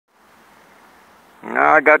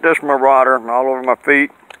Now I got this Marauder all over my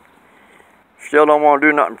feet. Still don't want to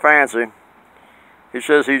do nothing fancy. He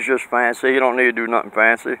says he's just fancy. He don't need to do nothing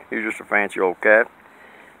fancy. He's just a fancy old cat.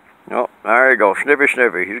 Nope, there you go. Sniffy,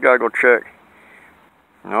 sniffy. He's got to go check.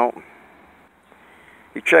 Nope.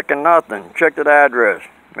 He's checking nothing. Check that address.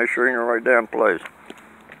 Make sure you're in the right damn place.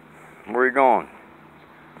 Where you going?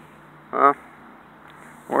 Huh?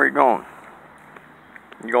 Where you going?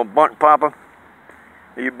 You gonna bunt, Papa?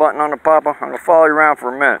 Are you bunting on the Papa? I'm gonna follow you around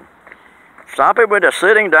for a minute. Stop it with the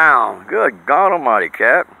sitting down. Good God Almighty,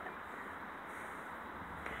 cat.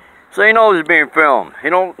 So he knows he's being filmed. He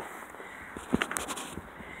don't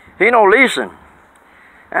listen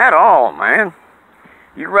at all, man.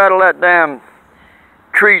 You rattle that damn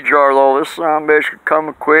tree jar though. This son of a bitch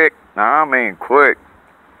coming quick. Nah, I mean quick.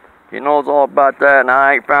 He knows all about that. And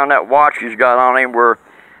I ain't found that watch he's got on him where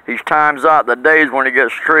he's times out the days when he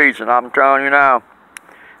gets treats. And I'm telling you now,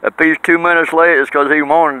 if he's 2 minutes late, it's because he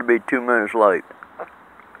wanted to be 2 minutes late.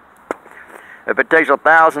 If it takes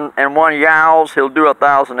 1,001 yowls, he'll do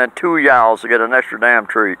 1,002 yowls to get an extra damn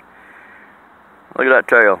treat. Look at that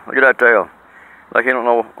tail. Look at that tail. Like he don't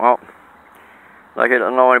know. Well, like he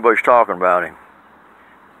doesn't know anybody's talking about him.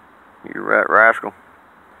 You rat rascal.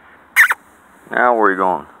 Now where are you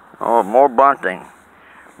going? Oh, more bunting.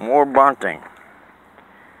 More bunting.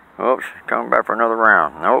 Oops, coming back for another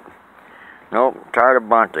round. Nope. Nope, tired of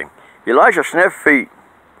bunting. He likes to sniff feet.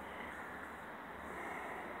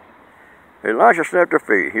 He likes to sniff the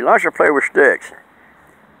feet. He likes to play with sticks.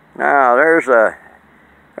 Now, there's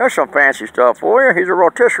some fancy stuff for you. He's a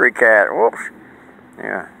rotisserie cat. Whoops.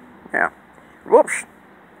 Yeah. Whoops.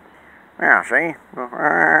 Yeah, see?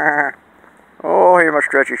 Oh, here's my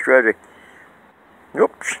stretchy.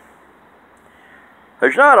 Whoops.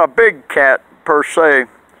 He's not a big cat, per se.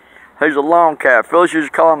 He's a long cat. Phyllis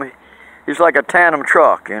used to call him, he's like a tandem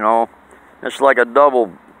truck, you know. It's like a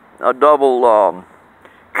double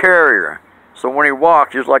carrier. So when he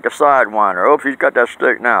walks, he's like a sidewinder. Oops, he's got that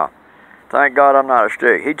stick now. Thank God I'm not a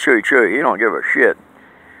stick. He chewy. He don't give a shit.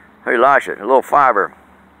 He likes it. A little fiber.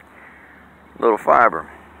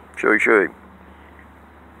 Chewy.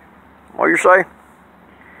 What you say?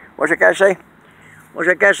 What's that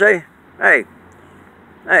cat say? Hey.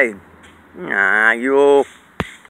 Nah, you old...